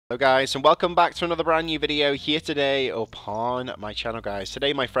Hello guys, and welcome back to another brand new video here today upon my channel, guys.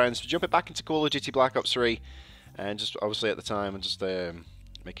 Today, my friends, we're jumping back into Call of Duty Black Ops 3, and just obviously at the time I'm just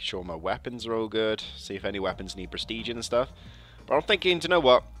making sure my weapons are all good, see if any weapons need prestige and stuff. But I'm thinking, do you know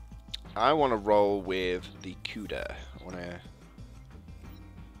what? I want to roll with the Cuda. I want to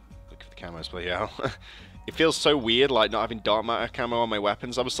look at the camos play out. It feels so weird, like not having dark matter camo on my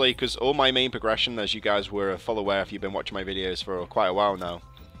weapons, obviously, because all my main progression, as you guys were full aware if you've been watching my videos for quite a while now.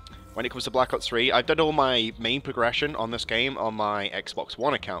 When it comes to Black Ops 3, I've done all my main progression on this game on my Xbox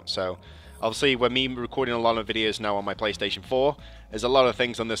One account, so obviously with me recording a lot of videos now on my PlayStation 4, there's a lot of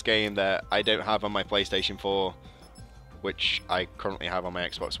things on this game that I don't have on my PlayStation 4, which I currently have on my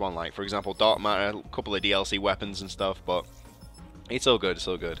Xbox One, like for example Dark Matter, a couple of DLC weapons and stuff, but it's all good, it's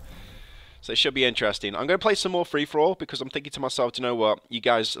all good. So it should be interesting. I'm going to play some more free-for-all because I'm thinking to myself, do you know what, you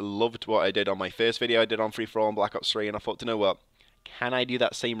guys loved what I did on my first video I did on free-for-all on Black Ops 3, and I thought, do you know what, can I do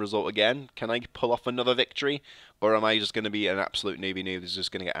that same result again? Can I pull off another victory? Or am I just going to be an absolute newbie noob who's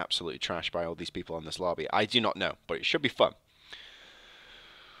just going to get absolutely trashed by all these people in this lobby? I do not know, but it should be fun.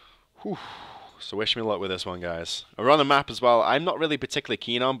 Whew. So wish me luck with this one, guys. We're on the map as well. I'm not really particularly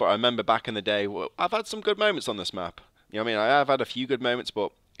keen on, but I remember back in the day, well, I've had some good moments on this map. You know what I mean? I have had a few good moments,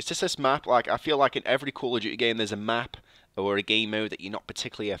 but it's just this map. Like, I feel like in every Call of Duty game, there's a map or a game mode that you're not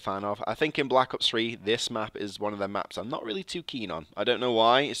particularly a fan of. I think in Black Ops 3, this map is one of the maps I'm not really too keen on. I don't know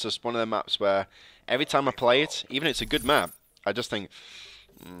why, it's just one of the maps where every time I play it, even if it's a good map, I just think,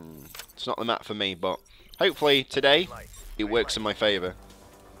 it's not the map for me, but hopefully today, it works in my favour.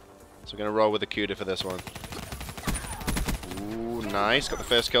 So we're going to roll with the Cuda for this one. Ooh, nice, got the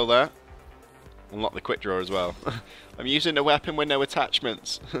first kill there. Unlock the quick draw as well. I'm using a weapon with no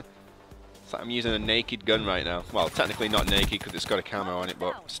attachments. It's like I'm using a naked gun right now. Well, technically not naked because it's got a camo on it,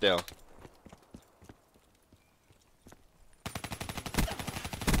 but still.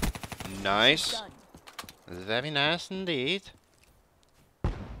 Nice. Very nice indeed.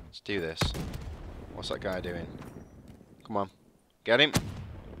 Let's do this. What's that guy doing? Come on. Get him.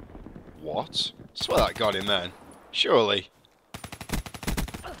 What? I swear that got him then. Surely.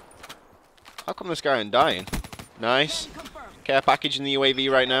 How come this guy ain't dying? Nice. Care package in the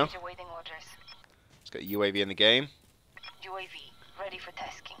UAV right now. Got a UAV in the game. UAV ready for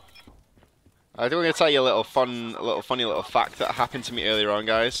tasking. I think I'm going to tell you a little funny little fact that happened to me earlier on,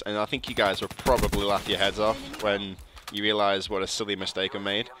 guys, and I think you guys will probably laugh your heads off when you realise what a silly mistake I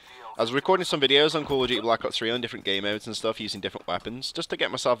made. I was recording some videos on Call of Duty Black Ops 3 on different game modes and stuff using different weapons, just to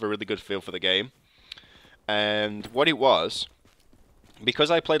get myself a really good feel for the game. And what it was, because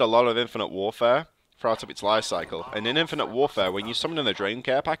I played a lot of Infinite Warfare throughout its life cycle, and in Infinite Warfare, when you summon in the Drain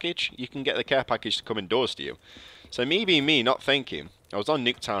care package, you can get the care package to come indoors to you. So me being me, not thinking, I was on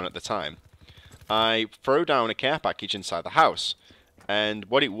Nuketown at the time, I throw down a care package inside the house, and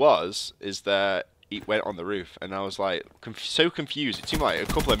what it was is that it went on the roof, and I was like so confused. It seemed like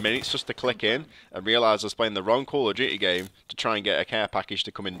a couple of minutes just to click in and realise I was playing the wrong Call of Duty game to try and get a care package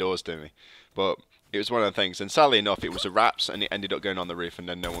to come indoors to me. But it was one of the things, and sadly enough, it was a wraps, and it ended up going on the roof, and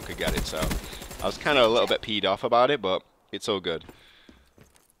then no one could get it, so I was kind of a little bit peed off about it, but it's all good.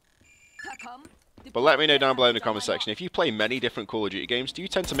 But let me know down below in the comment section, if you play many different Call of Duty games, do you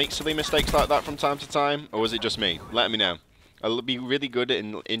tend to make silly mistakes like that from time to time, or is it just me? Let me know. It'll be really good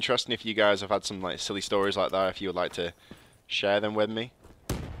and interesting if you guys have had some like silly stories like that, if you would like to share them with me.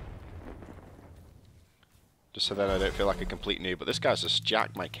 Just so that I don't feel like a complete noob. But this guy's just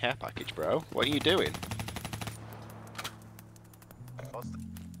jacked my care package, bro. What are you doing?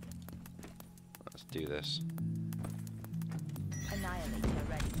 Let's do this.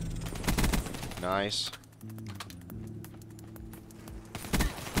 Nice.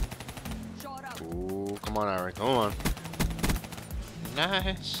 Ooh, come on, Arron. Come on.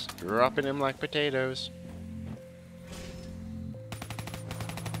 Nice. Dropping him like potatoes.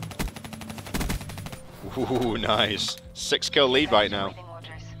 Ooh, nice. 6-kill lead right now.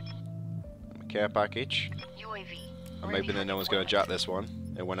 Care package. I'm hoping that no one's going to jack this one.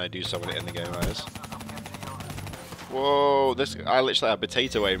 And when I do summon it in the game, that is. Whoa, I literally had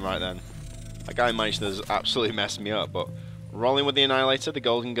potato aim right then. That guy managed to absolutely mess me up, but rolling with the Annihilator, the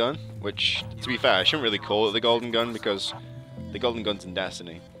golden gun, which, to be fair, I shouldn't really call it the golden gun because the golden gun's in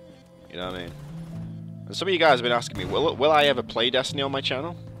Destiny. You know what I mean? And some of you guys have been asking me, will I ever play Destiny on my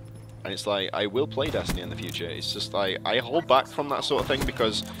channel? And it's like, I will play Destiny in the future. It's just like, I hold back from that sort of thing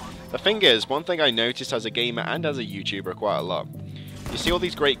because the thing is, one thing I noticed as a gamer and as a YouTuber quite a lot, you see all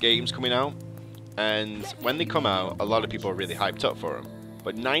these great games coming out, and when they come out, a lot of people are really hyped up for them.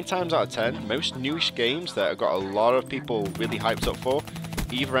 But 9 times out of 10, most newish games that have got a lot of people really hyped up for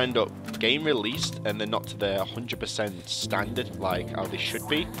either end up game released and they're not to their 100% standard like how they should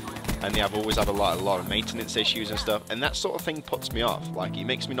be, and they have always had a lot of maintenance issues and stuff, and that sort of thing puts me off. Like, it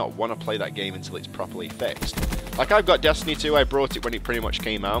makes me not want to play that game until it's properly fixed. Like, I've got Destiny 2, I brought it when it pretty much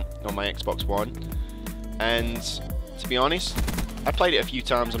came out on my Xbox One, and to be honest, I played it a few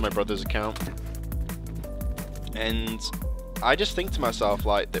times on my brother's account, and I just think to myself,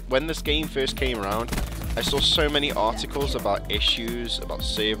 like, that when this game first came around, I saw so many articles about issues, about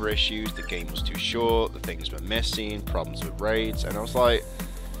server issues, the game was too short, the things were missing, problems with raids, and I was like,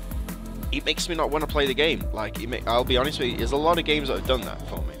 it makes me not want to play the game. Like, I'll be honest with you, there's a lot of games that have done that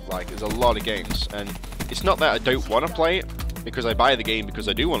for me. Like, there's a lot of games, and it's not that I don't want to play it, because I buy the game because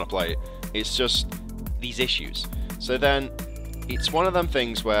I do want to play it, it's just these issues. So then, it's one of them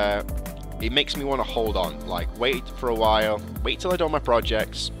things where it makes me want to hold on, like, wait for a while, wait till I do all my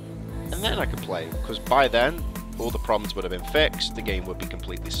projects, and then I can play, because by then, all the problems would have been fixed, the game would be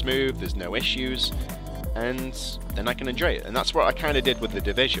completely smooth, there's no issues, and then I can enjoy it. And that's what I kind of did with The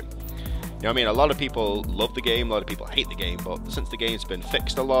Division. You know what I mean? A lot of people love the game, a lot of people hate the game, but since the game's been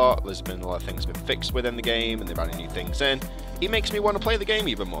fixed a lot, there's been a lot of things been fixed within the game, and they've added new things in, it makes me want to play the game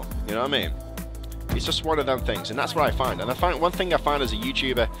even more, you know what I mean? It's just one of them things, and that's what I find. And I find one thing I find as a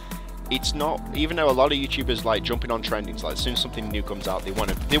YouTuber, it's not, even though a lot of YouTubers like jumping on trendings, like as soon as something new comes out, they want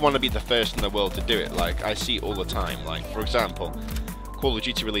to be the first in the world to do it. Like, I see it all the time. Like, for example, Call of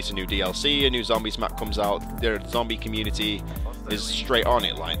Duty release a new DLC, a new zombies map comes out, their zombie community is straight on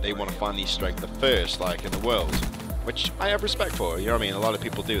it. Like, they want to find the Easter egg the first, like, in the world, which I have respect for. You know what I mean? A lot of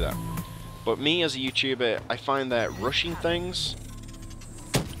people do that. But me as a YouTuber, I find that rushing things,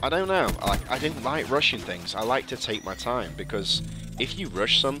 I don't know. I didn't like rushing things. I like to take my time, because if you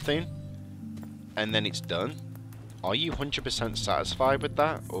rush something and then it's done, are you 100% satisfied with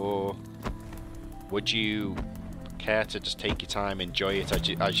that, or would you care to just take your time, enjoy it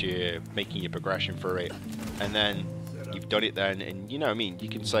as you're making your progression through it, and then you've done it then, and you know what I mean, you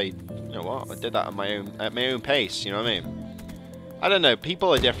can say, you know what, I did that at my own pace, you know what I mean? I don't know,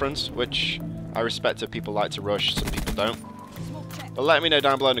 people are different, which I respect if people like to rush, some people don't. But let me know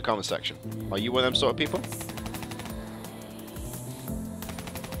down below in the comment section. Are you one of them sort of people?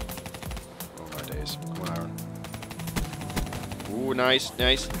 Oh my days. Come on, Arron. Ooh, nice,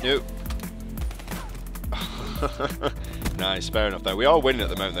 nice. Nope. Nice, fair enough though. We are winning at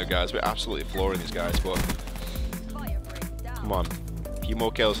the moment though, guys. We're absolutely flooring these guys, but come on. A few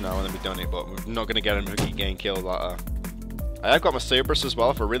more kills now and then we've done it, but we're not going to get him to keep getting killed like that. I have got my Cerberus as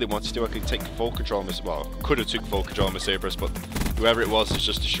well. If I really wanted to, I could take full control of my... Well, could have took full control of my Cerberus, but whoever it was has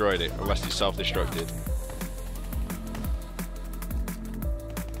just destroyed it, unless he's self-destructed.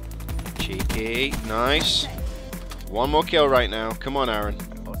 Cheeky. Nice. One more kill right now. Come on, Arron.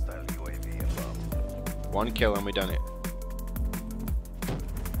 One kill and we've done it.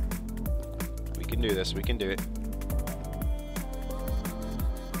 We can do this. We can do it.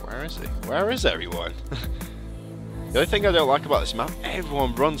 Where is he? Where is everyone? The only thing I don't like about this map,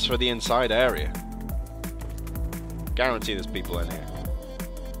 everyone runs for the inside area. Guarantee there's people in here.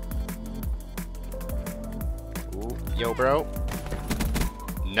 Ooh, yo, bro.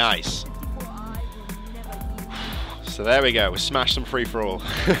 Nice. So there we go. We smashed some free-for-all.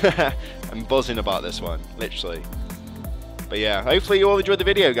 I'm buzzing about this one, literally. But yeah, hopefully you all enjoyed the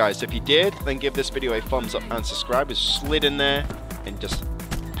video, guys. If you did, then give this video a thumbs up and subscribe. It's slid in there and just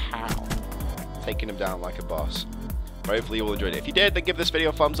pow, taking him down like a boss. But hopefully you all enjoyed it. If you did, then give this video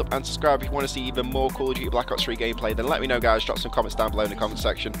a thumbs up and subscribe. If you want to see even more Call of Duty Black Ops 3 gameplay, then let me know, guys. Drop some comments down below in the comment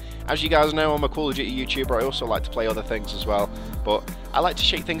section. As you guys know, I'm a Call of Duty YouTuber. I also like to play other things as well, but I like to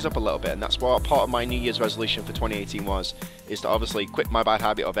shake things up a little bit, and that's what part of my New Year's resolution for 2018 was, is to obviously quit my bad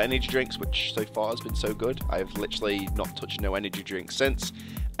habit of energy drinks, which so far has been so good. I've literally not touched no energy drinks since,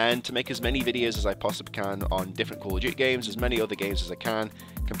 and to make as many videos as I possibly can on different Call of Duty games, as many other games as I can,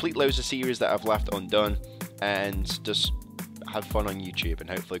 complete loads of series that I've left undone, and just have fun on YouTube and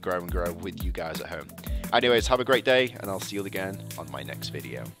hopefully grow and grow with you guys at home. Anyways, have a great day, and I'll see you again on my next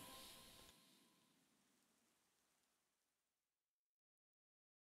video.